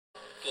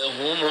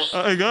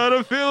I got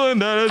a feeling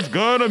that it's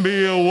gonna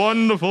be a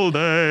wonderful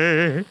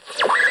day.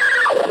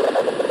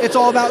 It's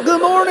all about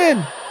good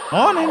morning.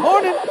 Morning.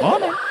 Morning.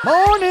 Morning.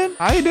 Morning.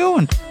 How you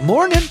doing?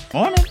 Morning.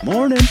 Morning.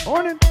 Morning.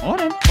 Morning.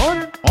 Morning.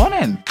 Morning.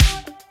 Morning.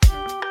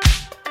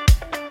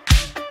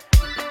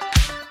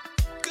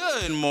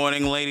 Good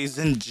morning, ladies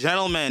and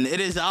gentlemen. It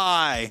is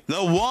I,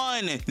 the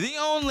one, the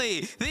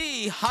only,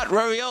 the hot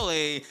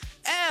ravioli,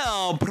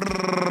 El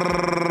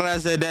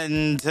Presidente,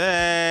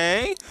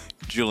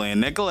 Julian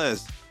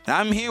Nicholas.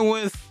 I'm here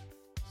with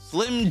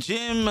Slim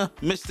Jim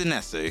Mr.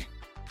 Nessie.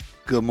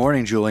 Good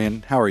morning,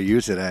 Julian. How are you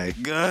today?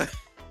 Good.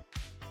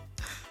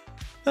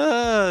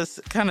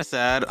 Kind of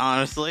sad,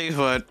 honestly,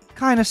 but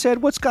Kind of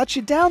said, what's got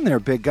you down there,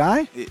 big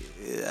guy?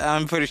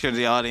 I'm pretty sure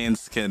the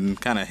audience can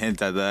kind of hint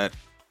at that.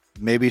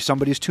 Maybe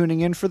somebody's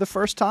tuning in for the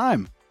first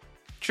time.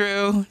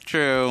 True,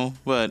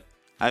 but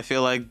I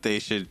feel like they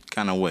should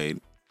kind of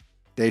wait.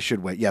 They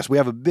should wait. Yes, we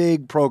have a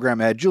big program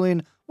ahead.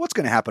 Julian, what's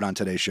going to happen on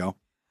today's show?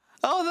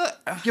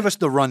 Give us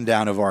the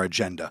rundown of our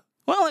agenda.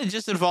 Well, it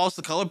just involves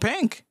the color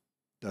pink.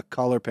 The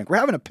color pink. We're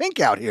having a pink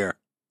out here.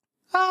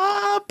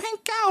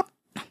 Pink out.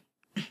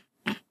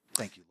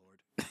 Thank you,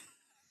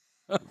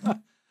 Lord.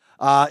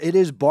 It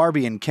is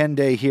Barbie and Ken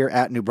Day here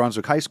at New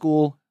Brunswick High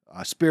School.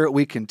 Spirit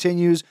Week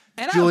continues.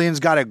 And Julian's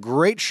got a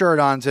great shirt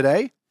on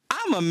today.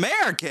 I'm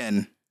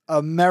American.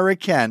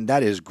 American.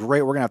 That is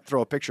great. We're going to have to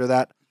throw a picture of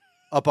that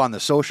up on the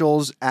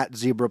socials at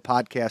Zebra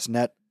Podcast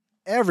Net.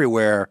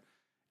 Everywhere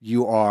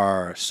you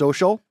are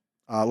social.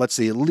 Let's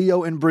see.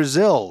 Leo in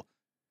Brazil.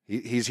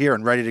 He's here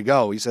and ready to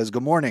go. He says,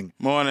 good morning.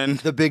 Morning.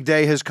 The big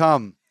day has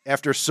come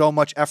after so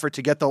much effort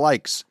to get the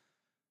likes.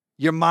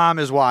 Your mom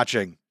is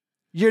watching.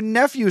 Your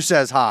nephew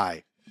says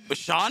hi.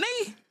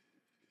 Shawnee?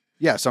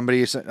 Yeah,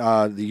 somebody,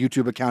 the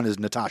YouTube account is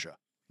Natasha.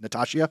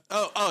 Natasha?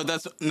 Oh,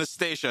 that's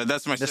Nastasia.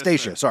 That's my sister.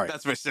 Nastasia, sorry.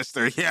 That's my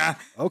sister, yeah.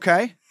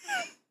 Okay.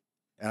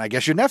 And I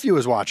guess your nephew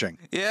is watching.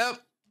 Yep.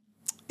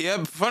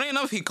 Funny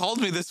enough, he called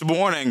me this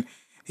morning.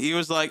 He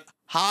was like,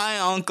 hi,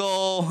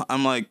 uncle.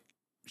 I'm like,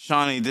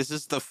 Shawnee, this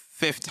is the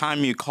 5th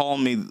time you call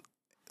me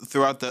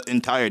throughout the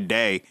entire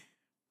day.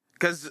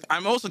 Because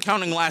I'm also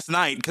counting last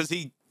night, because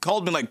he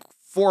called me like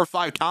 4 or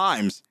 5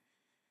 times.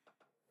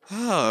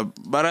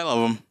 But I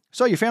love him.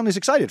 So your family's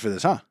excited for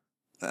this, huh?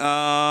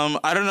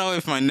 I don't know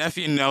if my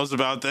nephew knows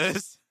about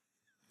this.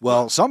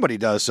 Well, somebody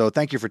does, so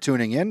thank you for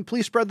tuning in.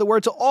 Please spread the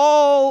word to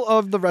all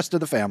of the rest of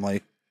the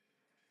family.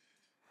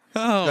 It's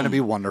going to be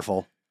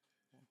wonderful.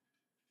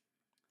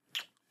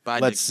 Bye,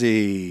 Let's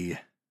see.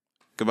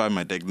 Goodbye,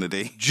 my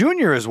dignity.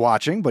 Junior is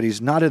watching, but he's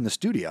not in the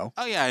studio.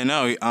 Oh, yeah, I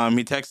know. He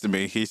texted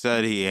me. He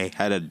said he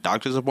had a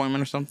doctor's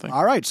appointment or something.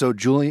 All right, so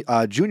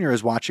Junior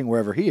is watching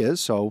wherever he is,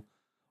 so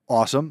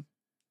awesome.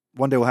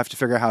 One day we'll have to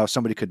figure out how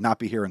somebody could not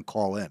be here and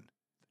call in.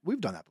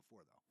 We've done that before,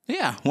 though.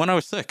 Yeah, when I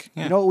was sick.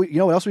 Yeah. You know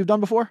what else we've done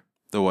before?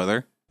 The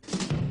weather.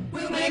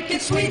 We'll make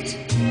it sweet.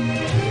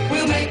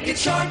 We'll make it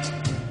short.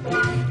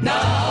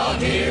 Now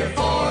here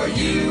for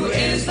you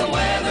is the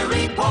weather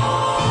report.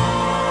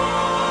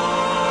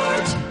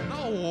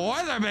 The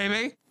weather,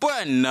 baby.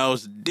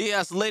 Buenos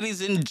dias,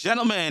 ladies and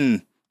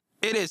gentlemen.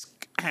 It is...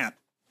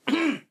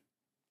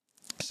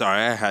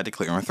 Sorry, I had to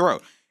clear my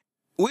throat.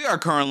 We are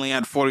currently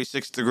at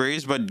 46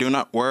 degrees, but do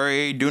not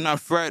worry, do not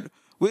fret.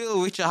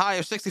 We'll reach a high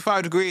of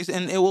 65 degrees,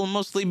 and it will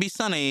mostly be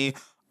sunny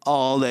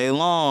all day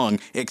long,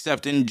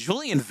 except in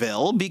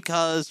Julianville,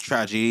 because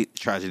tragedy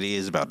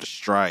is about to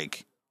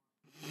strike.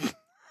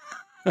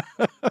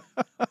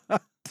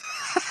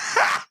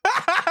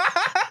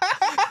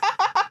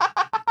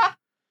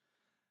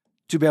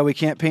 Too bad we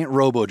can't paint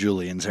Robo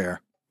Julian's hair.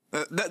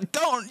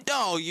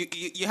 No,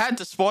 you had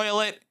to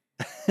spoil it.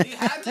 You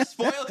had to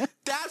spoil it.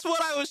 That's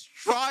what I was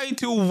trying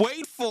to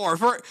wait for.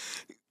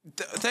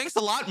 Thanks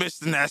a lot,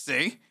 Mr.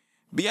 Nessie.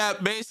 But yeah,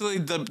 basically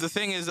the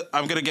thing is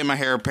I'm going to get my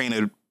hair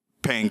painted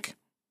pink.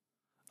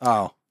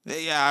 Oh.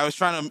 Yeah, I was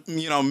trying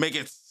to, make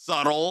it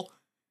subtle,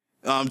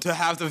 to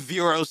have the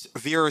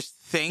viewers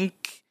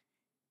think.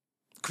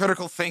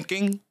 Critical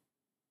thinking.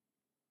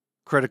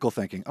 Critical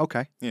thinking.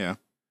 Okay. Yeah.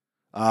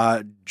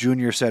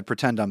 Junior said,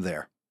 pretend I'm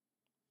there.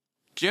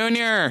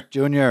 Junior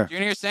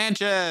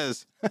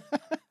Sanchez.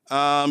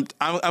 I'm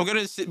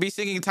going to be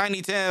singing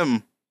Tiny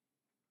Tim.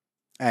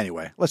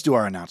 Anyway, let's do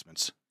our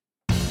announcements.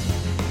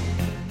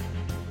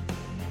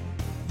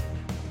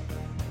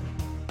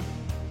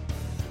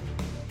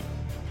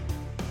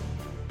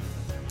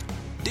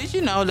 Did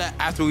you know that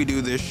after we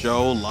do this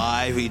show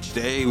live each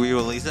day, we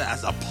release it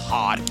as a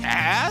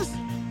podcast?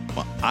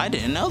 Well, I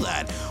didn't know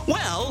that.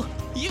 Well,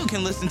 you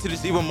can listen to the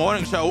Zebra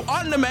Morning Show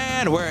on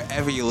demand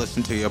wherever you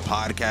listen to your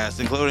podcasts,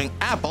 including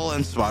Apple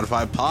and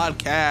Spotify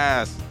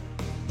podcasts.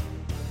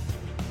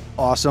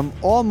 Awesome.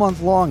 All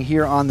month long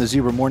here on the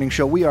Zebra Morning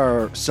Show, we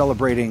are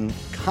celebrating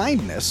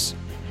kindness,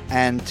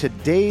 and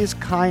today's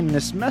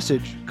kindness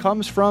message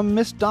comes from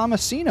Miss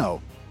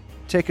Damasino.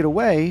 Take it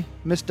away,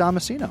 Miss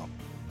Damasino.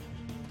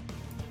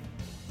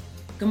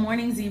 Good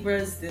morning,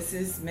 Zebras. This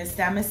is Miss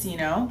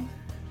Damasino.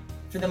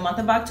 For the month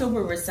of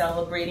October, we're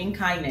celebrating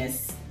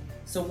kindness.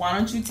 So why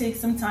don't you take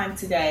some time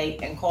today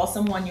and call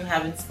someone you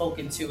haven't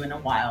spoken to in a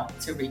while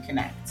to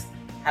reconnect.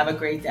 Have a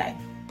great day.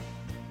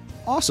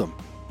 Awesome.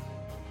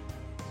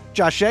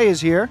 Josh Shea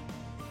is here.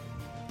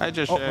 Hi,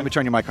 Josh. Let me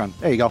turn your mic on.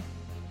 There you go.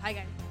 Hi,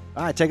 guys.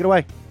 All right, take it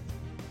away.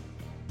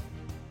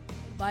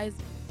 Bye.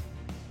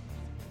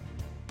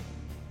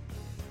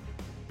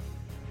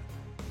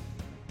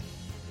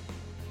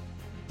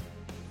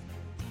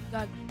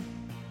 God.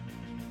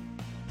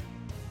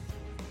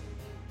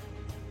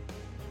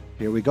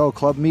 Here we go.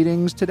 Club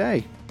meetings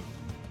today.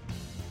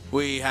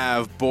 We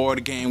have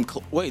board game.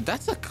 Wait,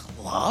 that's a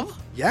club?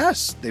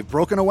 Yes, they've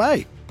broken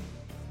away.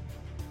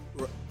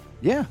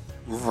 Yeah.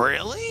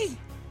 Really?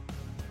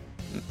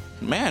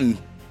 Man,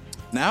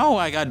 now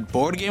I got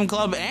board game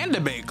club and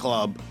debate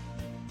club.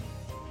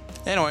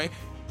 Anyway,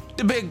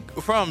 debate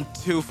from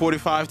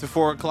 2:45 to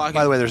 4 o'clock.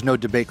 By the way, there's no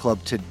debate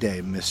club today.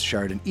 Miss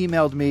Sheridan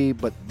emailed me,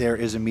 but there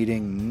is a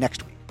meeting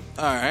next week.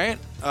 All right.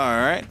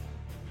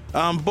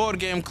 Board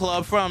game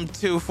club from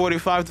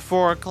 2:45 to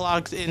 4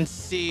 o'clock in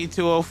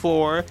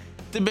C204.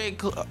 Debate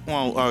club.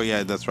 Well, oh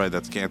yeah, that's right.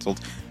 That's canceled.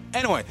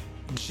 Anyway,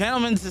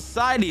 Gentlemen's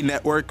Society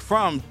Network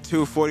from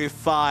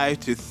 2:45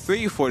 to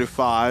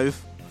 3:45.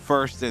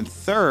 First and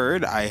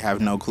third. I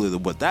have no clue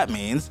what that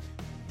means.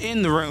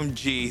 In the room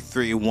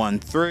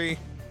G313.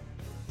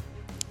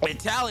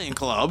 Italian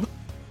Club.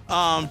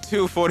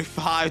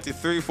 2:45 to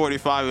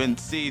 3:45 in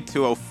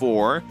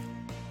C204.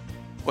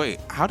 Wait,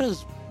 how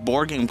does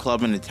board game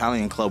club and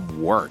Italian club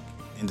work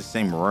in the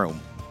same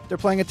room? They're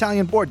playing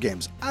Italian board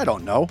games. I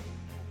don't know.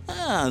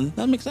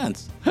 That makes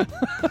sense.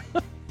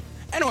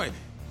 Anyway,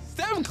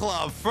 STEM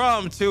Club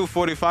from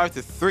 2:45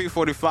 to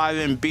 3:45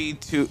 in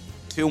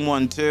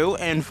B212.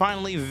 And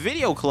finally,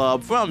 Video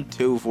Club from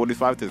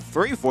 2:45 to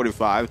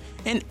 3:45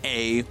 in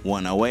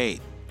A108.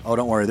 Oh,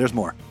 don't worry. There's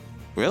more.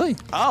 Really?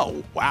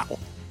 Oh, wow.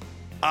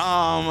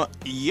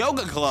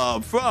 Yoga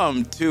Club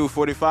from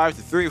 2:45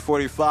 to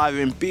 3:45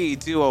 in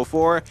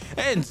B204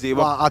 and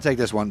Zebra. Well, I'll take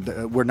this one.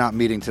 We're not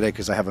meeting today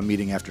because I have a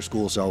meeting after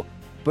school.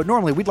 But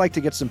normally we'd like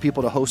to get some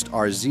people to host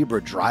our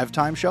Zebra Drive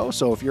Time show.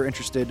 So if you're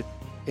interested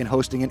in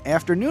hosting an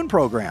afternoon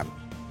program,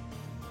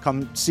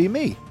 come see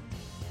me,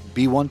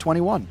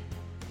 B121.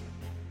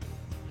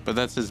 But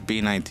that says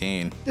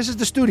B19. This is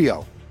the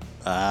studio.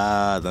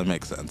 That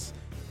makes sense.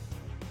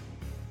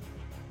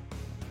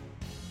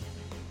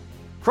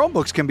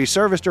 Chromebooks can be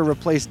serviced or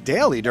replaced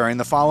daily during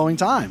the following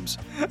times: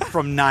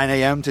 from 9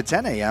 a.m. to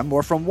 10 a.m.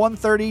 or from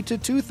 1:30 to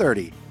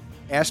 2:30.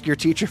 Ask your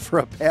teacher for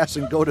a pass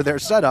and go to their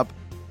setup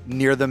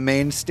near the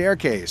main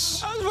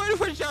staircase. I was waiting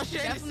for Josh to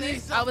say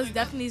something. I was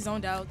definitely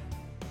zoned out.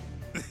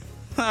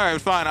 All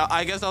right, fine.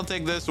 I guess I'll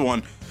take this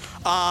one.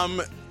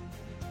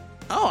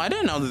 Oh, I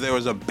didn't know that there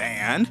was a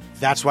band.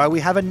 That's why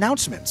we have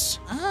announcements.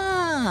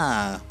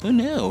 Who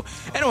knew?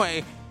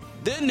 Anyway,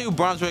 the New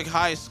Brunswick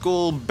High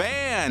School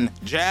band,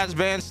 jazz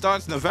band,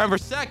 starts November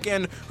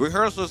 2nd.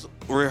 Rehearsals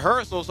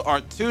are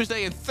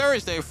Tuesday and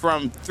Thursday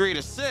from 3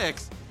 to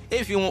 6.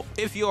 If you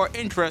are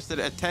interested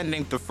in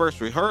attending the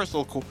first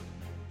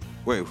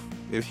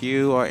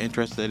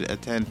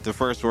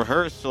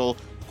rehearsal,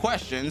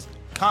 questions,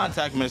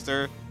 contact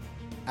Mr.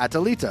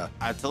 Atalita.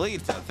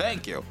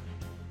 Thank you.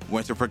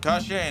 Winter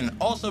percussion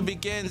also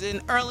begins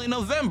in early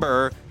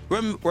November.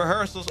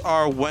 Rehearsals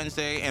are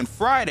Wednesday and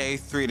Friday,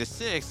 3 to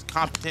 6.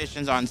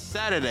 Competitions on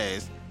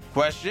Saturdays.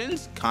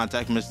 Questions?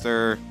 Contact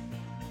Mr.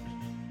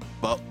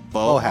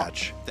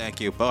 Bohatch. Thank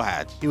you,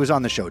 Bohatch. He was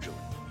on the show,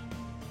 Julian.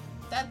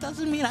 That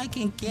doesn't mean I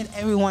can get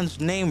everyone's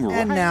name right.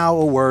 And now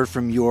a word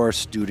from your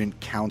student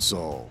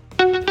council.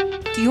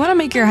 Do you want to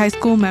make your high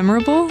school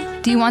memorable?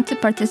 Do you want to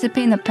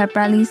participate in the pep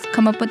rallies,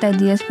 come up with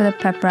ideas for the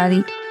pep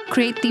rally,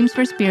 create themes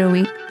for Spirit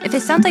Week? If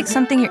it sounds like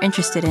something you're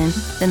interested in,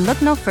 then look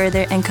no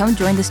further and come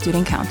join the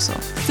Student Council.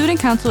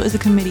 Student Council is a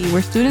committee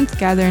where students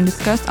gather and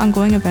discuss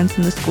ongoing events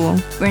in the school.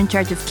 We're in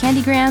charge of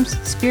Candygrams,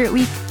 Spirit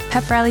Week,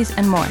 pep rallies,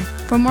 and more.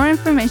 For more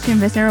information,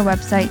 visit our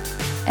website,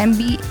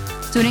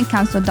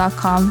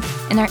 nbstudentcouncil.com,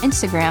 and our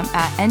Instagram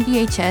at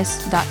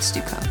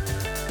nbhs.stuco.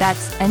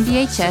 That's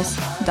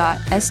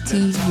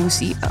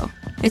nbhs.stuco.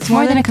 It's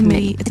more than a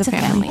committee, it's a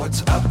family.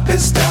 What's up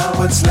is down,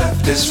 what's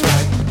left is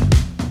right.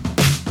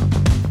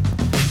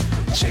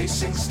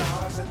 Chasing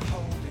stars and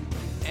holding.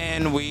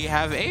 And we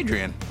have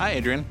Adrian. Hi,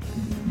 Adrian.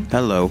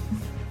 Hello.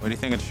 What do you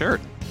think of the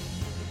shirt?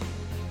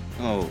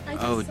 Oh, I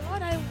just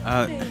thought I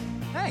wanted.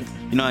 Thanks.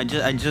 You know, I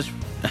just,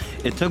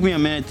 it took me a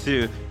minute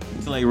to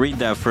like read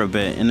that for a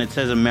bit, and it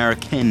says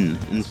American.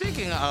 And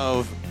Speaking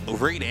of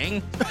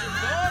reading,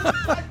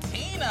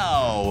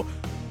 Latino.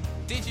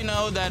 Did you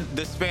know that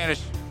the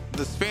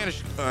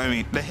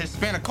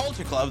Hispanic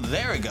Culture Club?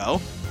 There we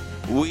go.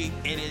 They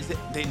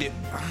do.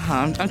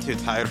 I'm too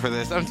tired for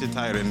this. I'm too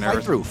tired and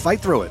nervous. Fight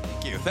through it.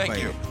 Thank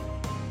you.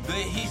 The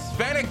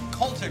Hispanic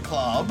Culture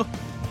Club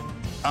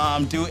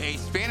do a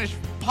Spanish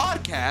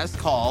podcast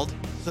called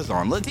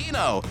Sazon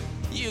Latino.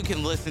 You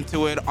can listen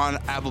to it on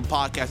Apple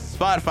Podcasts,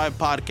 Spotify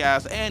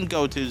Podcasts, and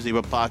go to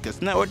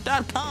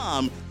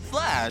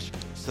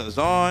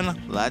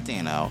ZebraPodcastNetwork.com/Sazon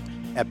Latino.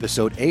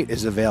 Episode 8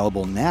 is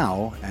available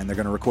now, and they're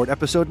going to record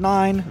episode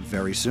 9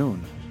 very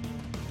soon.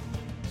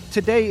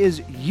 today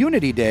is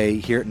Unity Day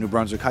here at New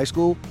Brunswick High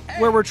School,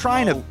 where we're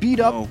trying to beat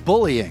up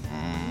bullying.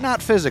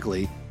 Not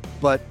physically,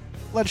 but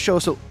let's show.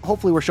 So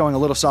hopefully we're showing a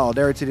little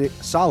solidarity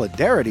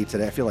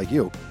today. I feel like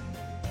you.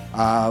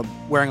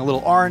 Wearing a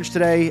little orange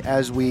today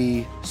as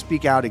we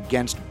speak out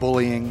against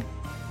bullying,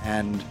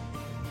 and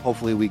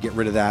hopefully we get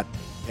rid of that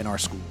in our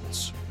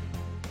schools.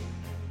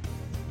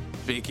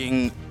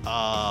 Speaking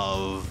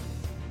of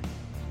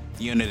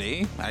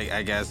unity,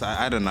 I guess,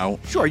 I don't know.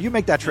 Sure, you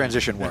make that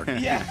transition work.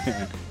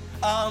 Yeah.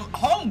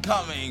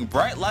 Homecoming,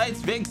 Bright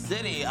Lights, Big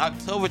City,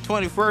 October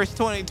 21st,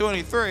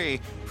 2023,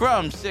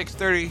 from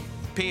 6:30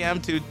 p.m.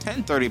 to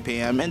 10:30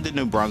 p.m. in the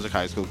New Brunswick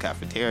High School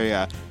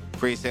cafeteria.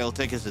 Pre-sale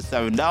tickets is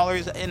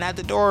 $7, and at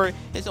the door,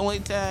 it's only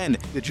 $10.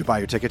 Did you buy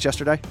your tickets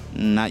yesterday?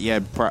 Not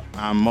yet.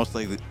 I'm most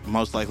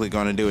likely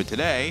going to do it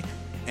today.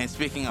 And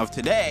speaking of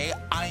today,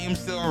 I am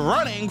still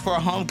running for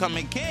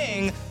Homecoming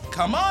King.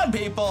 Come on,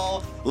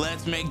 people.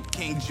 Let's make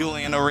King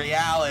Julian a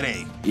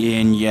reality.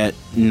 And yet,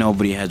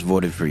 nobody has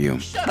voted for you.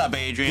 Shut up,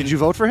 Adrian. Did you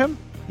vote for him?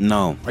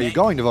 No. Are you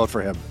going to vote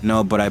for him?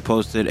 No, but I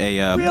posted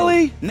a...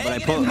 Really?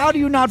 Negative. How do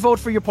you not vote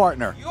for your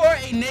partner? You are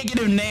a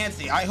negative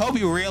Nancy. I hope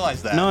you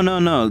realize that.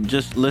 No.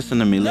 Just listen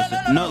to me.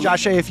 Listen. No.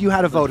 Josh, if you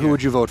had a vote, who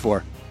would you vote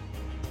for?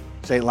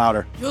 Say it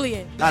louder.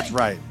 Julian. That's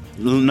right.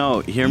 No,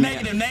 hear me.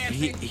 Negative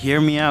Nancy.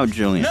 Hear me out,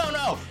 Julian.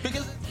 No,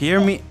 because...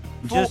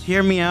 Just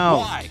hear me out.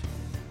 Why?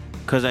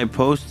 Because I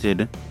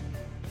posted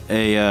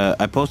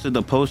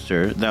the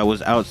poster that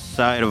was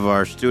outside of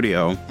our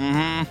studio.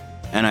 Mm-hmm.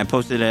 And I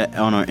posted it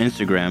on our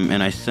Instagram,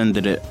 and I sent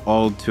it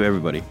all to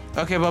everybody.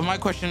 Okay, but my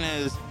question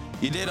is,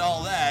 you did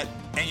all that,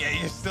 and yet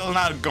you're still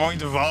not going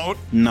to vote?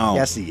 No.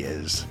 Yes, he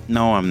is.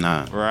 No, I'm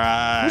not.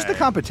 Right. Who's the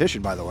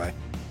competition, by the way?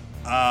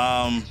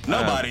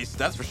 Nobody's,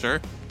 that's for sure.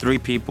 3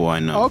 people I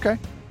know. Oh, okay.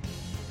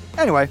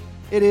 Anyway,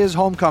 it is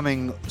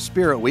Homecoming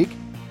Spirit Week.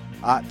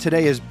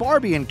 Today is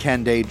Barbie and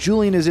Ken Day.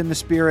 Julian is in the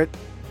spirit.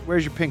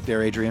 Where's your pink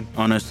there, Adrian?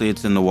 Honestly,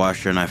 it's in the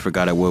washer, and I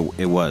forgot it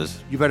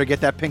was. You better get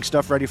that pink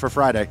stuff ready for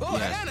Friday. Oh, I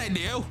got an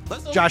idea.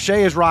 Josh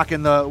A is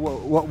rocking the...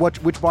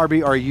 which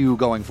Barbie are you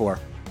going for?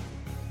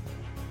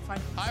 Fine.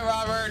 Hi,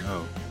 Robert.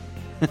 Oh.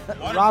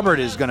 Robert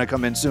is going to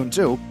come in soon,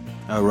 too.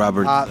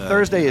 Robert.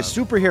 Thursday is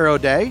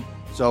Superhero Day,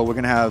 so we're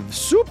going to have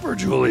Super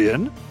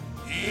Julian.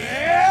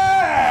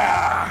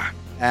 Yeah!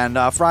 And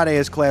Friday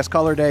is Class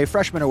Color Day.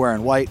 Freshmen are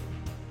wearing white.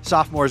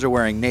 Sophomores are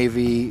wearing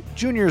navy.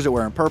 Juniors are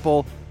wearing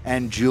purple.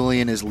 And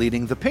Julian is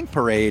leading the pink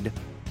parade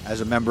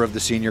as a member of the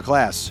senior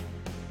class.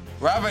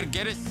 Robert,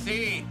 get a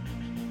seat.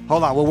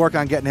 Hold on, we'll work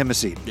on getting him a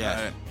seat.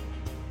 Yes.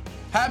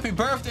 Happy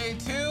birthday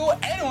to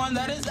anyone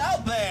that is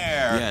out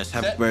there. Yes,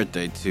 happy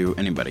birthday to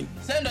anybody.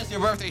 Send us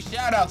your birthday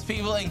shout-outs,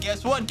 people, and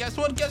guess what?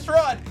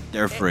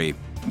 They're free.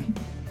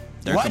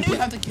 Why do you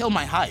have to kill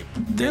my hype?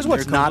 Here's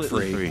what's not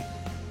free.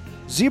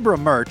 Zebra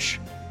merch,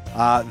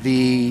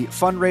 the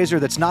fundraiser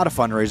that's not a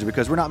fundraiser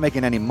because we're not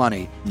making any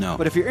money. No.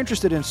 But if you're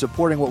interested in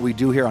supporting what we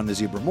do here on the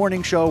Zebra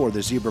Morning Show or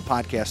the Zebra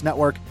Podcast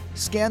Network,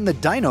 scan the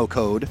Dino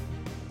code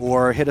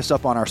or hit us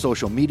up on our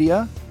social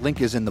media.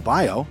 Link is in the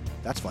bio.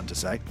 That's fun to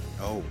say.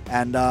 Oh.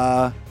 And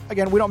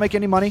again, we don't make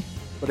any money,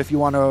 but if you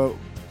want to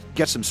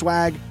get some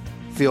swag,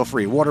 feel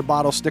free. Water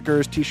bottles,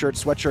 stickers,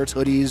 t-shirts, sweatshirts,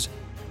 hoodies,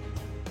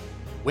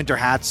 winter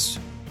hats.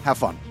 Have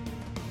fun.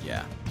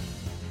 Yeah.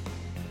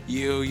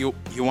 You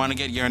want to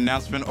get your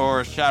announcement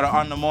or shout out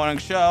on the morning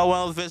show?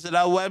 Well, visit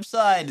our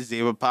website,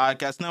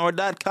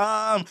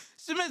 zebrapodcastnetwork.com.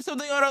 Submit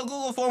something on our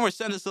Google form or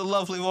send us a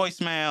lovely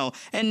voicemail.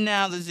 And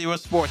now the Zebra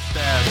Sports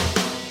Desk.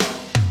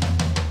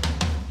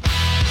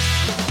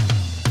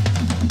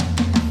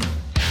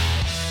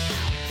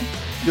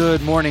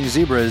 Good morning,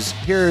 Zebras.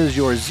 Here is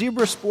your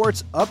Zebra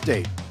Sports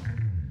update.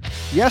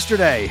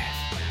 Yesterday,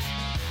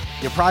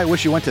 you probably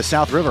wish you went to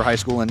South River High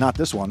School and not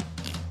this one.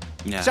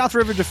 Yeah. South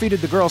River defeated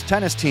the girls'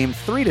 tennis team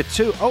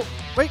 3-2. Oh,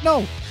 wait,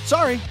 no.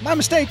 Sorry, my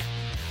mistake.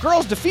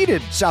 Girls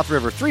defeated South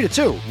River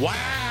 3-2.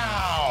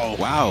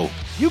 Wow.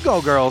 You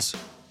go, girls.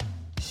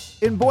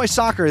 In boys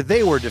soccer,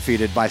 they were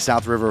defeated by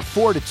South River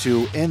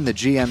 4-2 in the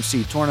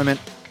GMC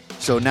tournament.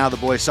 So now the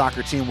boys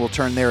soccer team will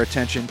turn their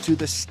attention to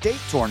the state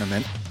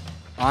tournament.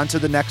 On to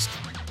the next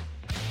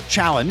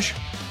challenge.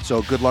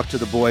 So good luck to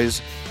the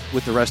boys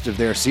with the rest of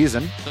their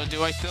season. So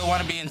do I still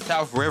want to be in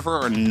South River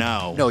or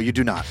no? No, you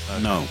do not.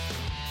 No.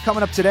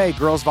 Coming up today,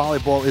 girls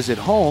volleyball is at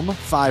home,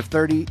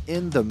 5:30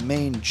 in the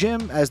main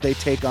gym as they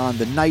take on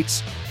the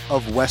Knights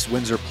of West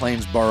Windsor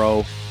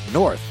Plainsboro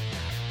North.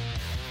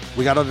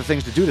 We got other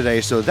things to do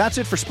today, so that's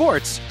it for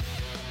sports.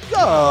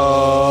 Go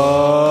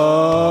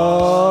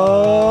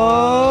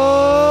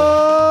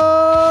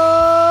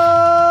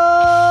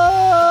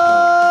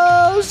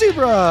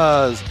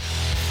Zebras!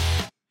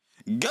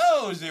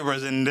 Go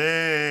Zebras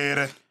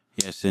indeed.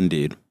 Yes,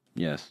 indeed.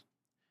 Yes.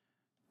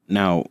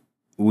 Now,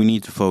 we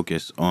need to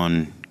focus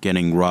on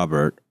getting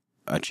Robert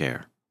a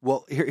chair.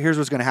 Well, here's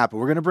what's going to happen.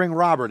 We're going to bring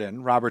Robert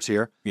in. Robert's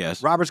here.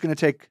 Yes. Robert's going to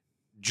take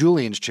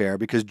Julian's chair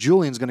because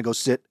Julian's going to go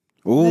sit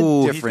in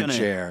Ooh, a different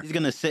chair. He's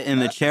going to sit in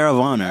the chair of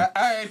honor.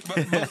 All right,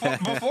 but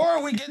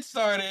before we get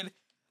started,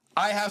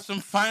 I have some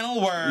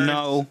final words.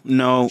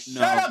 No.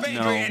 Shut up,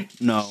 Adrian.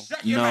 No.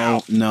 Shut your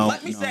mouth.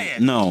 Let me say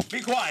it. No. Be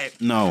quiet.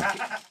 No.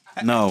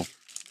 No.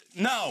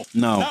 No,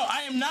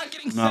 I am not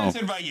getting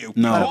censored by you.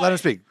 No. Let him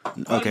speak.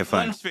 Okay, fine.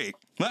 Let him speak.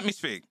 Let me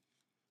speak.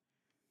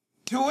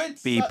 To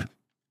it. Beep.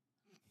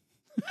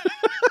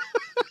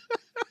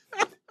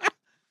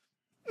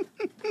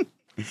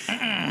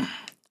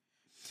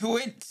 To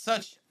it,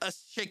 such a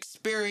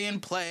Shakespearean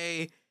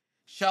play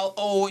shall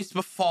always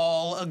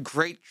befall a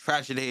great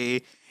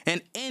tragedy,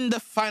 and in the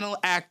final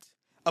act,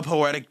 a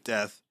poetic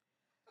death.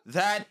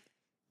 That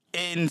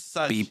in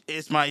such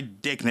is my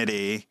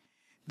dignity.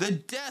 The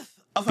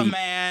death of a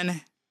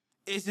man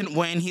isn't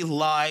when he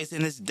lies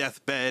in his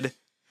deathbed,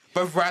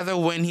 but rather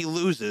when he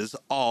loses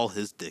all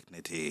his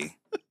dignity.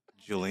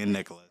 Julian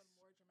Nicholas.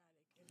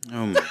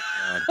 Oh my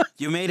God.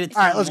 You made it.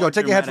 All right, let's go.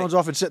 Take your headphones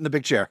off and sit in the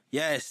big chair.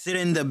 Yeah, sit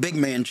in the big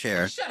man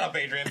chair. Shut up,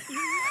 Adrian.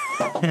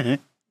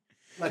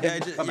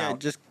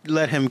 Just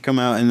let him come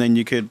out, and then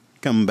you could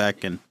come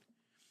back and.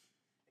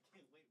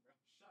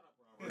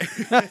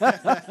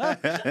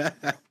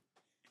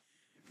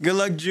 Good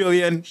luck,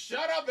 Julian.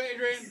 Shut up,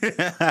 Adrian.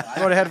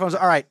 Throw the headphones.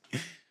 All right.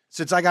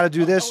 Since I got to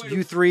do this,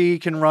 you three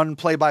can run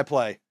play by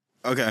play.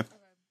 Okay.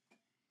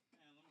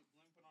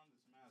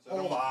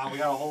 Hold on, we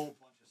got a whole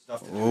bunch of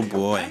stuff. Oh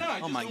boy.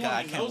 Oh my God,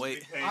 I can't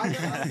wait.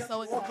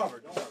 So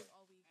excited.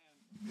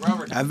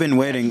 Robert. I've been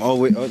waiting. Oh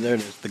wait. Oh, there it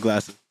is. The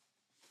glasses.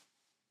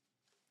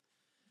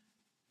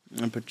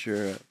 And put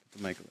your the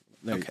mic.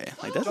 There you go. Okay,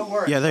 like this? Don't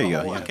worry. Yeah, there you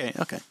go. Don't Yeah. worry.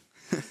 Okay.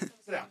 Sit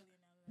down.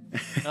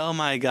 Oh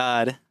my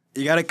God.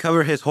 You got to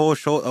cover his whole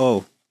shoulder.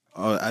 Oh,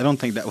 I don't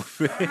think that would.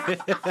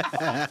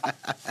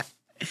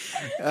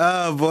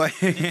 Oh boy.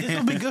 This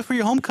will be good for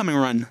your homecoming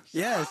run.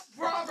 Yes.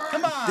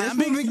 Come on. This I'm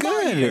would be being good.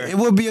 smart here. It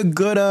would be a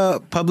good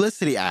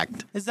publicity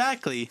act.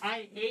 Exactly.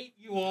 I hate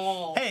you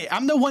all. Hey,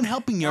 I'm the one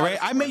helping you, right?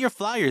 I made your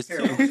flyers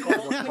too.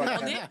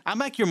 I'm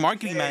like your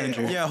marketing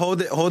manager. Yeah,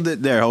 hold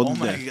it there, hold Oh it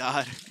my there.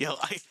 God. Yo,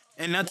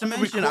 And not to We'll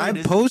mention, record I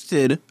this.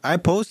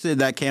 posted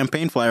that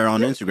campaign flyer on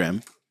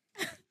Instagram.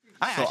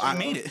 I actually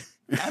made it.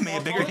 I made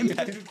a bigger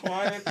impact.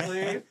 Quiet,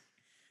 please.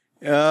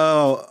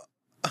 Oh,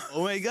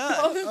 Oh my God.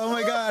 oh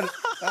my God!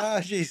 Ah,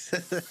 jeez.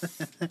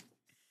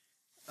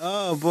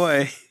 Oh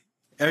boy,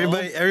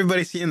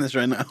 everybody's seeing this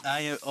right now.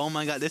 Oh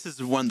my God, this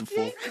is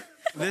wonderful.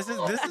 This is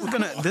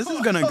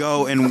gonna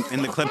go in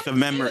the clips of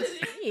memory.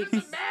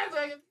 It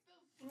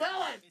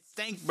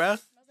stank, bro.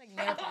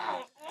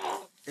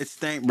 It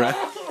stank, bruh.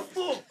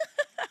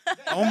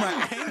 Oh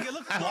my, it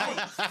looks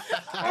white.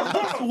 It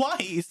looks white.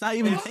 It's not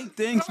even pink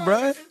things,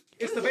 bro.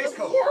 It's the base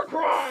coat.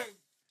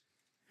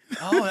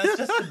 Oh, that's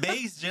just the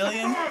base,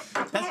 Jillian.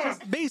 That's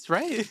just the base,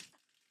 right?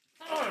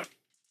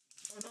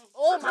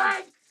 Oh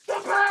my.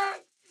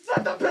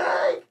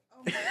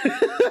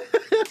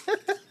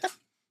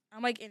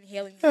 I'm like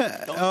inhaling.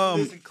 Don't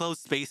do this in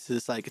closed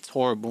spaces. Like, it's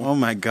horrible. Oh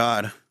my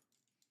God.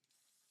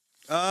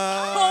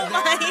 Oh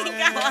my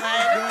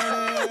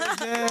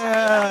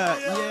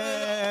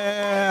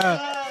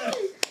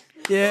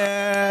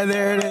Yeah,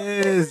 there it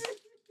is.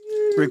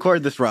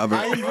 Record this, Robert.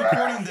 I am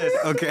recording this.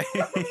 Okay.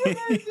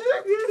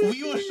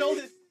 We will show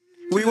this.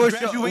 we will show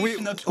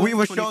Graduation of we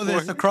will show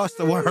this 2024. across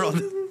the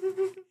world.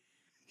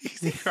 Is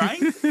he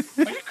crying?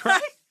 Are you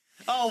crying?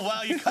 Oh,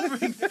 wow, you're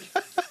covering it.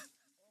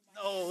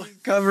 No.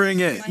 Covering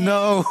it.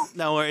 No.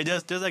 Don't worry,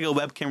 there's like a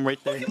webcam right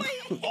there.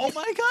 Oh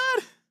my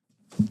God.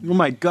 Oh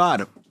my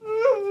God.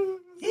 Oh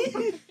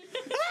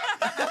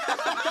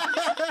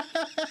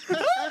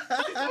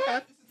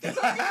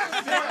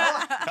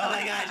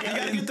my God. You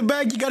gotta get the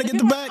bag. You gotta get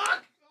the bag.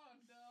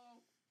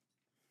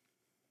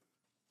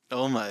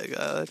 Oh my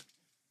God.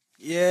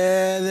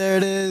 Yeah, there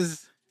it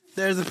is.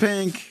 There's the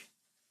pink.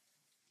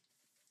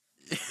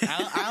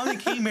 I only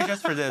came here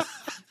just for this.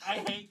 I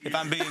hate you. If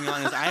I'm being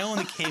honest, I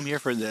only came here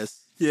for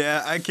this.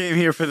 Yeah, I came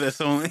here for this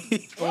only.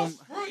 I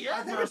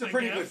think it's a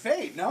pretty good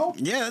fade, no?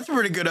 Yeah, that's a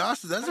pretty good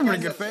Austin. That's a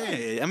pretty good fade.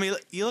 Hey, I mean,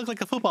 you look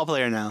like a football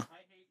player now.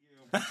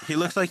 He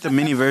looks like the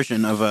mini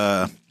version of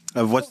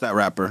what's that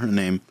rapper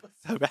name?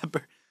 A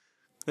rapper.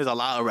 There's a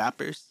lot of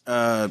rappers.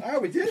 All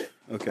right, we did it.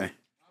 Okay.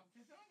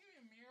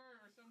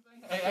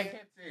 I can't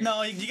see.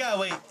 No, you gotta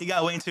wait. You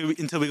gotta wait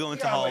until we go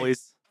into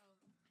hallways.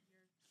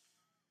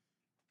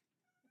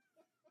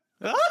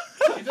 It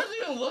doesn't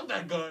even look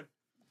that good.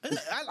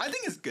 I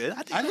think it's good.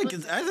 I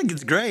think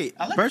it's great.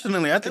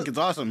 Personally, I think it's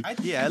awesome.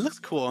 Yeah, it looks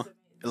cool.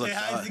 It looks Say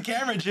hi to the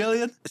camera,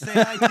 Jillian. Say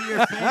hi to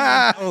your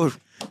fans. Oh.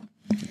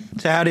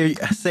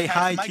 Say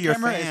hi my to your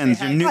camera. fans.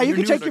 Say Your hi. new, All right, you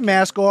can take your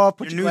mask off,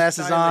 put your your new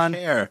glasses stylish on.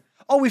 hair.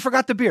 Oh, we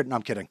forgot the beard. No,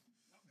 I'm kidding.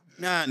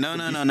 No,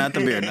 not the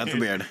beard, not the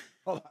beard.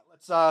 Hold on.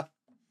 Let's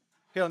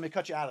here, let me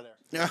cut you out of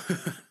there.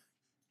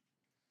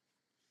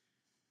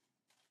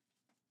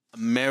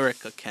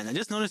 America, Ken. I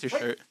just noticed your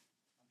shirt.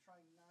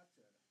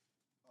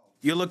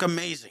 You look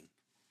amazing.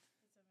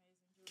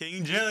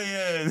 King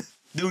Jillian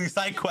doing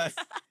side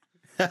quests.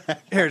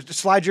 Here, just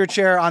slide your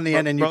chair on the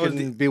end, and you Bro's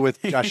can be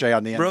with Josh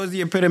on the end. Bro's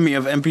the epitome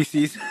of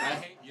NPCs. I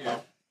hate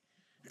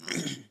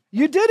you.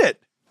 You did it.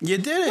 You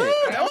did it.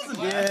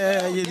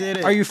 Yeah, you did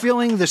it. Are you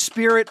feeling the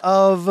spirit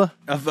of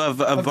of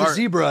the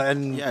zebra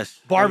and Yes.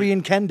 Barbie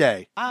and Ken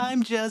Day?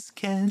 I'm just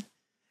Ken.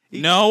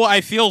 No, I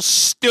feel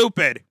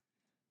stupid.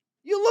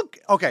 You look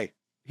okay.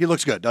 He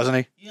looks good, doesn't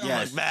he? You don't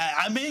Yes. look bad.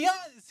 I'm being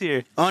honest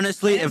here.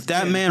 Honestly, if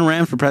that man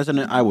ran for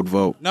president, I would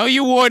vote. No,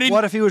 you wouldn't.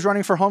 What if he was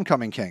running for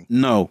homecoming king?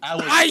 No.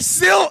 I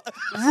still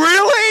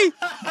really?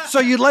 So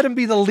you'd let him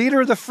be the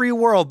leader of the free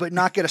world, but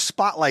not get a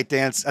spotlight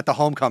dance at the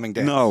homecoming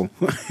dance? No.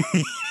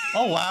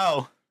 Oh,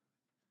 wow.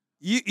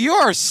 You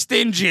are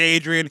stingy,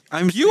 Adrian.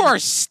 You are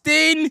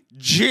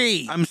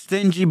stingy. I'm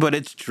stingy, but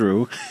it's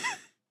true.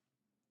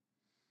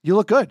 You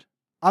look good.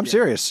 I'm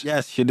serious.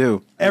 Yes, you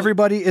do.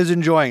 Everybody is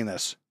enjoying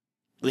this.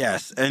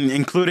 Yes, and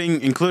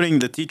including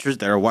the teachers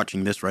that are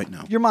watching this right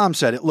now. Your mom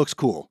said it looks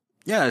cool.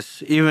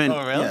 Yes, even.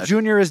 Oh, really? yes.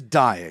 Junior is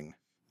dying.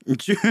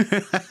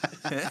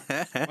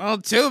 Well,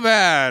 too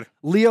bad.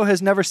 Leo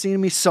has never seen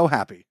me so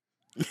happy.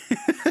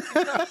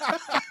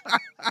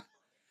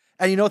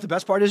 And you know what the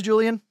best part is,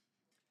 Julian?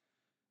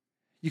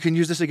 You can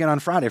use this again on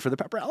Friday for the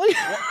pep rally.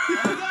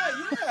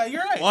 Yeah,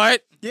 you're right.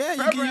 What? Yeah,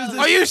 you can use this.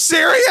 Are you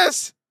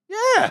serious?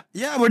 Yeah.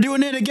 Yeah, we're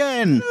doing it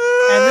again. And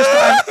this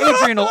time,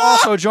 Adrian will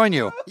also join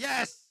you.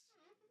 Yes.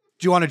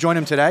 Do you want to join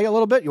him today a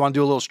little bit? You want to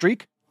do a little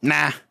streak?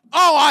 Nah.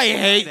 Oh, I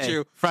hate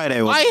you.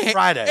 Friday was. I hate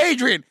Friday.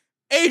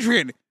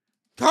 Adrian,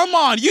 come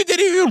on. You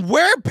didn't even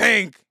wear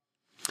pink.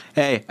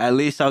 Hey, at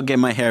least I'll get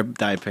my hair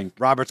dyed pink.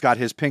 Robert's got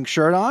his pink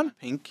shirt on.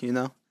 Pink, you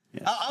know.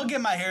 Yes. I'll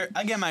get my hair.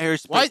 I get my hair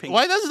spray Why? pink.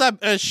 Why does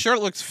that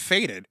shirt looks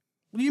faded?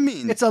 What do you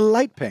mean? It's a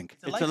light pink.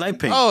 It's a light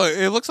pink. Oh,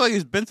 it looks like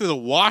he's been through the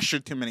washer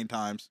too many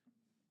times.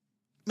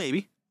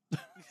 Maybe.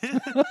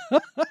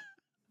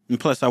 And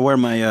plus, I wear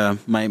my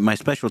my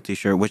specialty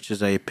shirt, which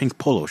is a pink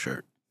polo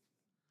shirt.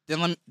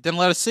 Then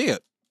let us see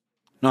it.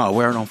 No, I'll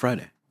wear it on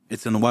Friday.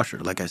 It's in the washer,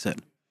 like I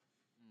said.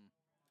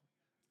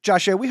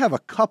 Josh, we have a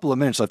couple of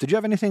minutes left. Did you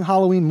have anything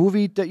Halloween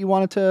movie that you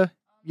wanted to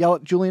yell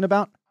at Julian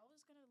about?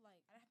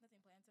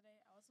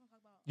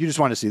 You just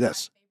wanted to see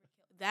this.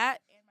 That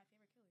and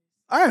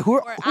my favorite killers.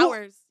 All right, Or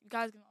ours. You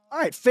guys can All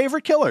right,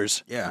 favorite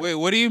killers. Yeah. Wait,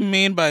 what do you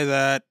mean by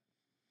that?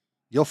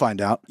 You'll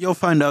find out. You'll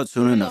find out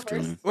soon enough, first.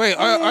 Julian. Wait,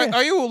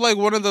 are you like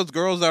one of those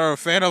girls that are a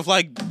fan of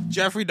like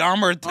Jeffrey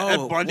Dahmer or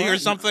Ted Bundy or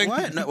something?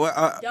 What? No,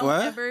 Don't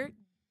what? ever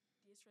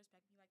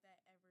disrespect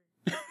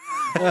me like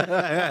that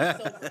ever.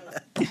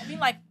 So gross. I mean,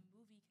 like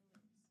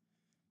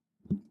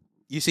movie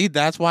You see,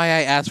 that's why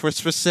I asked for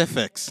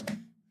specifics. killers.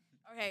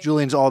 Okay.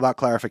 Julian's all about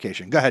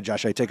clarification. Go ahead,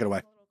 Josh. Take it away.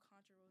 A little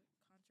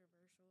controversial because my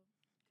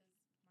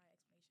explanation,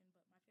 but my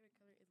favorite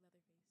killer is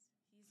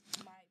Leatherface. He's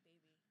my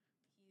baby.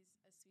 He's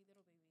a sweet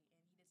little baby, and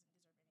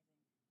he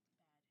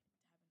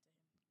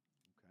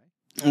doesn't deserve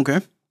anything bad to happen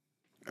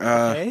to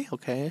him. Okay.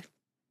 Okay.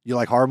 You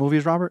like horror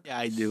movies, Robert? Yeah,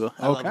 I do.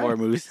 I love Okay. horror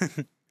movies.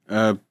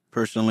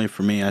 Personally,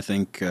 for me, I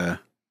think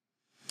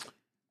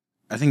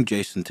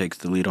Jason takes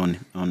the lead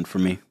on for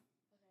me.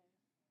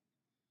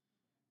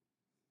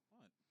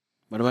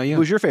 What about you?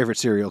 Who's your favorite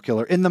serial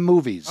killer in the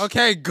movies?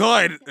 Okay,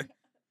 good.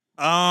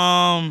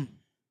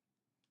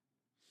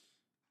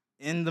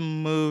 In the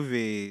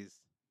movies,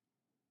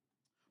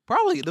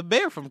 probably the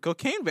bear from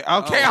Cocaine Bear.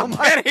 Okay, Oh I'm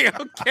kidding.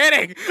 I'm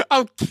kidding.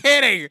 I'm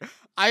kidding.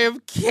 I am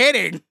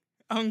kidding.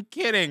 I'm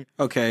kidding.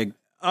 Okay.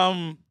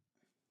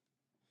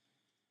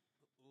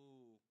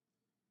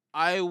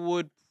 I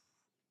would.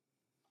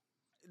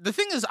 The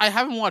thing is, I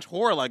haven't watched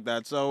horror like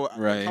that, so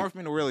Right. it's hard for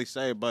me to really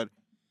say. But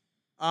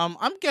I'm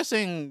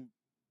guessing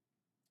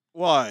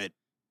what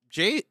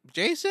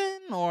Jason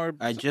or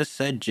I just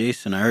said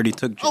Jason. I already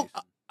took Jason.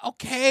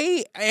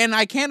 okay, and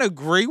I can't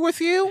agree with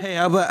you. Hey,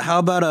 how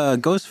about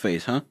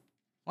Ghostface, huh?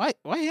 Why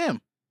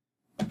him?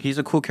 He's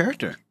a cool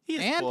character. He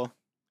is And- cool.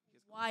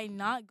 Why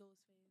not Ghostface?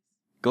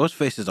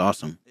 Ghostface is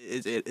awesome.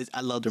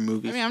 I love their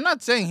movies. I mean, I'm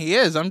not saying he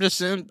is. I'm just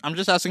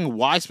asking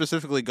why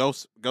specifically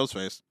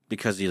Ghostface.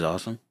 Because he's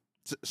awesome.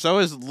 So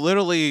is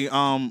literally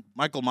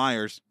Michael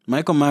Myers.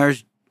 Michael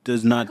Myers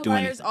does not Michael do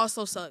Myers anything.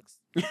 also sucks.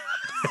 he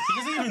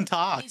doesn't even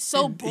talk. He's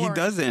so He boring.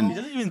 doesn't. He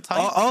doesn't even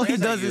talk. All he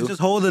does is just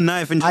hold a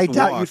knife and just I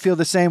doubt walk. you'd feel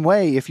the same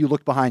way if you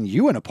looked behind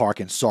you in a park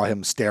and saw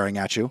him staring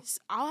at you.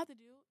 All I have to do,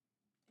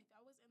 if I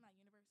was in that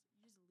universe,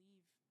 you just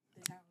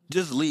leave the town.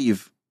 Just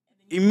leave.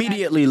 And then you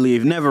Immediately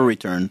leave. Never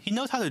return. He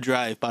knows how to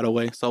drive, by the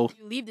way. So,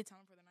 You leave the town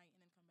for the night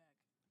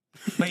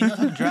and then come back. but he knows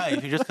how to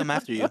drive. He just come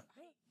after you.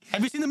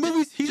 Have you seen the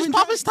movies? He's Just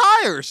pop his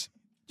tires.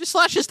 Just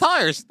slash his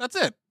tires. That's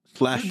it.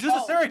 Flash. He's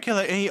just a serial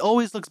killer, and he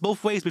always looks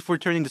both ways before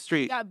turning the He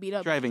street got beat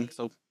up. driving.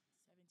 So,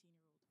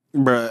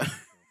 Bruh.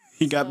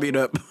 He got beat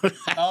up.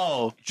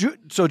 oh,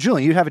 So,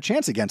 Julian, you have a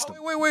chance against him.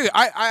 Wait.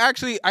 I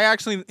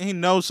actually he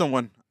knows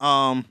someone.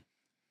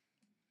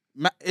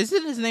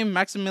 Isn't his name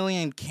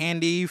Maximilian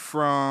Candy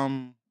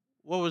from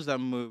what was that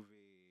movie?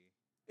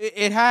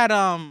 It had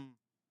Oh,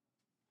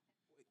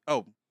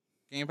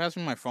 can you pass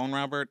me my phone,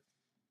 Robert?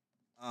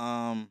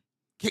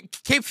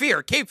 Cape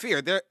Fear.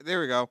 There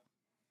we go.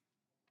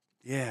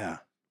 Yeah.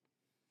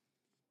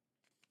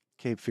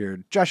 Cape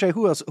Fear. Josh,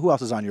 who else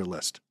is on your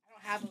list? I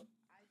don't have a list.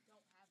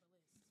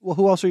 Well,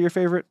 who else are your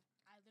favorite?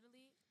 I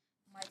literally,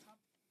 my top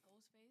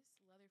Ghostface,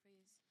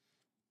 Leatherface,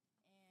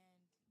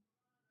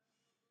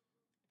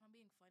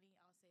 funny,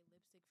 I'll say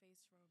lipstick face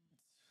from.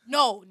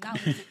 No, not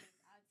lipstick face.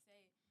 I'd say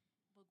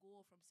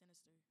Bagul from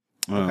Sinister.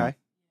 Well, Okay.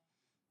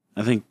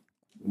 I think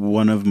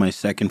one of my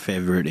second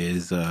favorite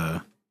is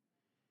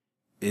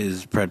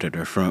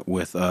Predator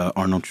with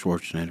Arnold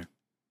Schwarzenegger.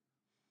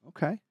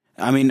 Okay.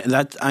 I mean,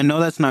 I know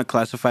that's not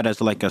classified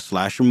as like a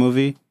slasher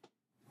movie,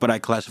 but I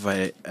classify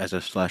it as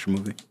a slasher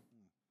movie.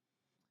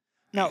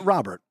 Now,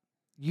 Robert,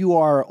 you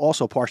are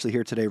also partially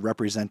here today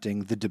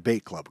representing the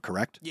debate club,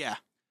 correct? Yeah.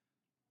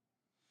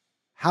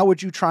 How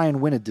would you try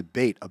and win a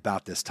debate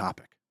about this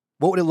topic?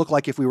 What would it look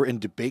like if we were in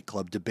debate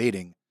club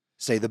debating,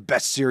 say, the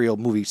best serial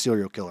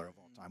killer of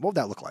all time? What would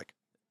that look like?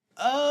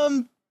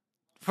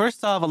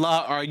 First off, a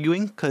lot of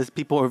arguing because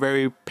people are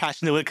very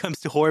passionate when it comes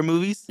to horror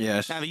movies.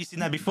 Yes. Have you seen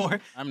that before?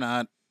 I'm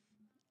not.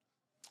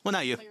 Well,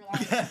 not you.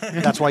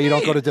 That's why you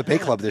don't go to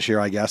debate club this year,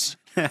 I guess.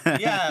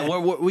 Yeah,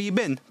 where you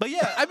been? But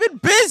yeah, I've been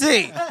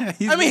busy.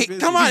 I mean,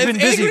 come on. He's been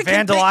if busy Adrian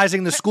can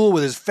vandalizing the school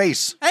with his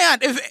face. hang on.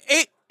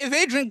 If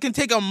Adrian can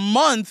take a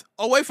month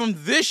away from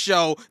this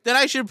show, then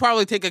I should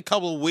probably take a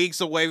couple of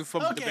weeks away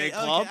from the debate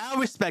club. I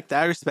respect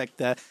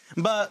that.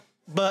 But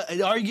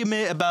an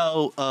argument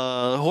about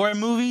horror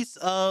movies,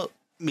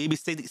 maybe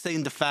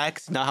stating the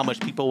facts, how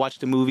much people watch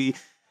the movie,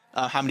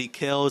 how many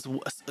kills,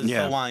 and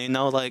Yeah. so on.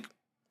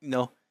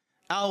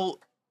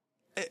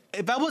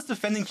 If I was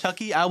defending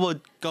Chucky, I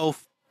would go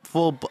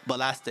full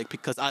ballistic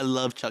because I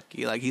love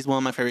Chucky. Like, he's one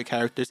of my favorite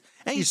characters,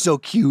 and He's so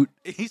cute.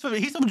 he's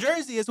from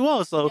Jersey as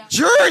well. So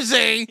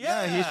Jersey.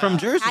 yeah, He's from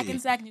Jersey.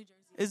 Hackensack, New Jersey.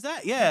 Is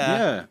that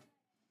Yeah.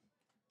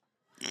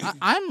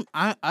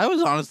 I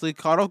was honestly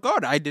caught off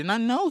guard. I did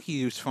not know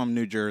he was from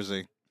New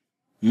Jersey.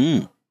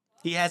 Mm.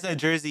 He has a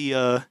Jersey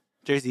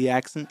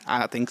accent.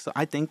 I think so.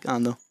 I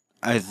don't know.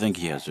 I think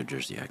he has a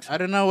Jersey accent. I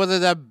don't know whether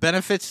that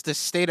benefits the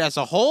state as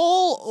a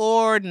whole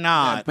or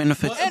not. That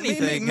benefits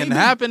Anything can maybe-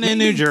 happen in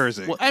New maybe-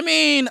 Jersey. Well- I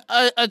mean,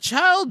 a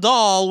child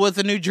doll with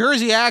a New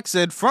Jersey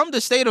accent from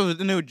the state of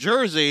New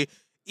Jersey.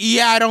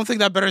 Yeah, I don't think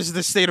that betters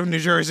the state of New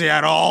Jersey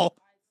at all.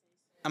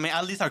 I mean,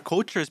 at least our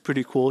culture is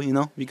pretty cool,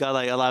 We got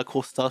like a lot of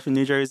cool stuff in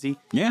New Jersey.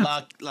 Yeah.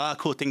 A lot of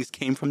cool things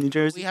came from New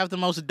Jersey. We have the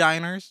most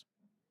diners.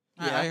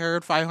 Yeah. I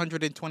heard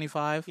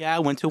 525. Yeah, I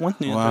went to one.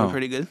 Yeah, Wow. they were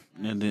pretty good.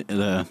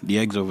 Yeah, the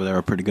eggs over there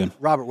are pretty good.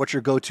 Robert, what's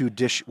your go-to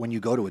dish when you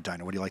go to a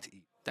diner? What do you like to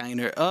eat?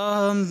 Diner.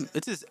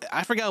 It's just,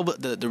 I forgot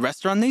what the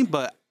restaurant name,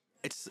 but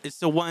it's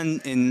the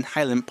one in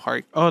Highland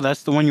Park. Oh,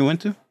 that's the one you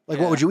went to? Like,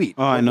 what would you eat?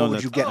 Oh, I know What would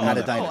that- you get oh, at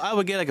a that- diner? I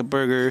would get like a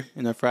burger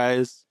and the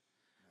fries.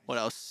 What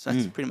else?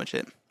 That's pretty much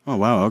it. Oh,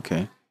 wow.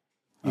 Okay.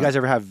 You guys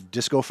ever have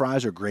disco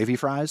fries or gravy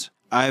fries?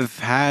 I've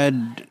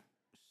had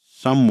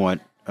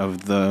somewhat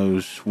of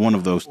those, one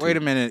of those two. Wait a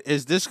minute.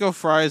 Is disco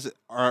fries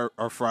are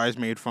fries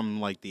made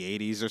from like the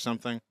 80s or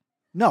something?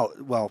 No.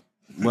 Well,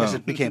 I guess Well-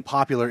 it became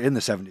popular in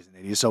the 70s and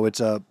 80s. So it's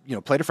a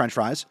plate of French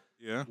fries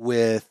Yeah.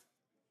 with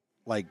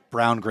like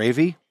brown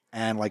gravy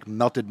and like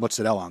melted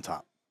mozzarella on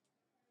top.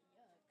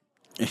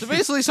 So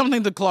basically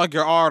something to clog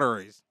your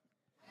arteries.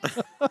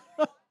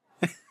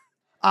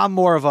 I'm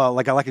more of I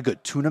like a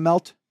good tuna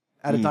melt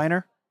at a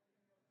diner.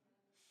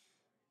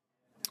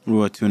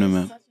 Ooh, a tuna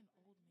man.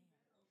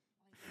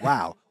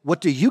 Wow.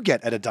 What do you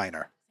get at a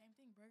diner?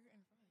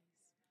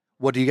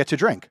 What do you get to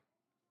drink?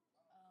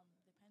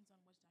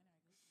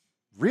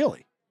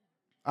 Really?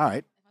 All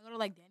right. If I go to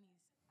like Denny's,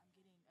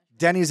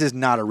 Denny's is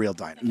not a real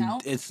diner.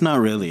 count? It's not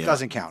really.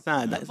 Doesn't count. It's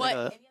not. It's But like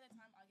any a, other time,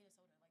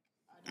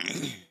 I'll get a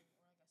soda. Like,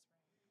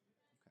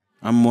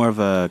 I'm more of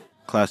a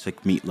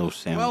classic meatloaf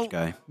sandwich Well,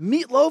 guy.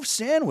 Meatloaf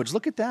sandwich.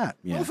 Look at that.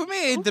 Yeah. Well, for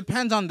me, it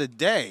depends on the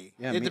day.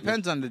 Yeah, it meatloaf.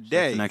 depends on the It's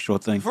day. an actual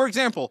thing. For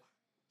example,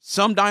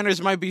 some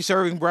diners might be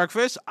serving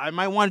breakfast. I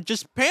might want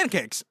just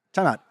pancakes.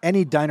 Time out.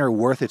 Any diner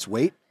worth its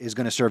weight is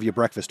going to serve you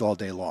breakfast all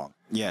day long.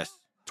 Yes.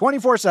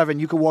 24/7,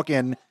 you can walk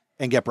in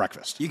and get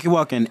breakfast. You can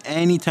walk in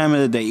any time of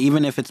the day,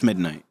 even if it's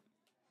midnight.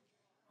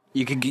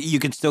 You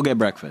could still get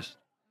breakfast.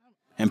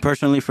 And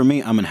personally, for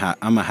me, I'm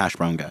a hash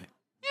brown guy.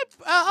 Yep,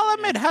 I'll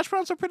admit, hash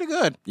browns are pretty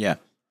good. Yeah.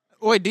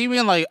 Wait, do you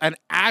mean like an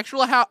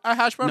actual a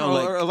hash brown,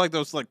 No, or like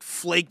those like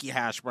flaky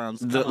hash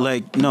browns?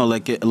 Like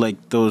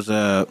those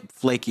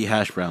flaky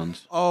hash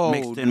browns. Oh.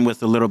 Mixed in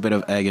with a little bit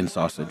of egg and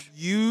sausage.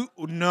 You're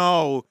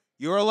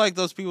like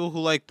those people who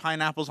like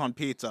pineapples on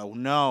pizza.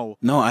 No,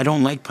 No, I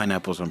don't like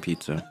pineapples on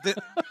pizza.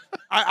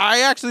 I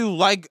actually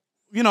like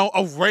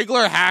a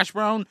regular hash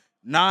brown,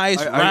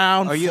 nice,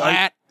 round,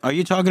 flat. Are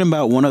you talking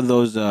about one of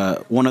those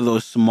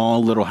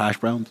small little hash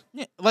browns?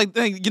 Yeah, like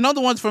the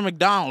ones from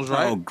McDonald's,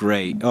 right? Oh,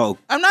 great. Oh,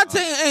 I'm not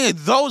saying any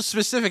of those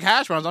specific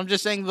hash browns. I'm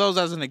just saying those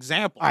as an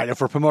example. All right,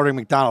 if we're promoting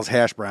McDonald's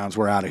hash browns,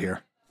 we're out of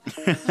here.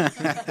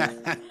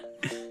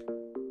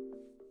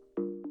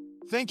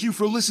 Thank you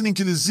for listening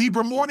to the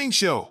Zebra Morning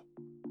Show.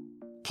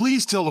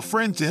 Please tell a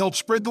friend to help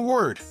spread the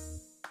word.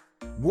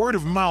 Word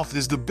of mouth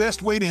is the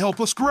best way to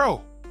help us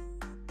grow.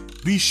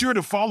 Be sure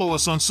to follow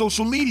us on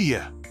social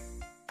media.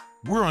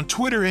 We're on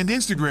Twitter and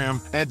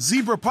Instagram at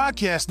Zebra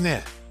Podcast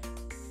Net.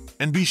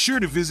 And be sure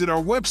to visit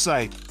our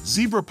website,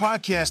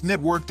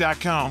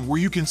 zebrapodcastnetwork.com,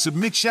 where you can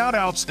submit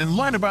shout-outs and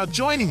learn about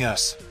joining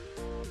us.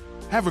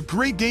 Have a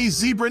great day,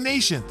 Zebra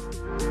Nation.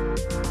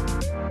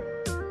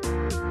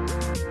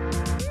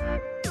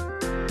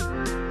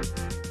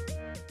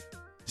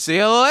 See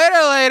you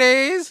later,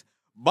 ladies.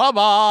 Bye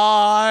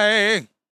bye.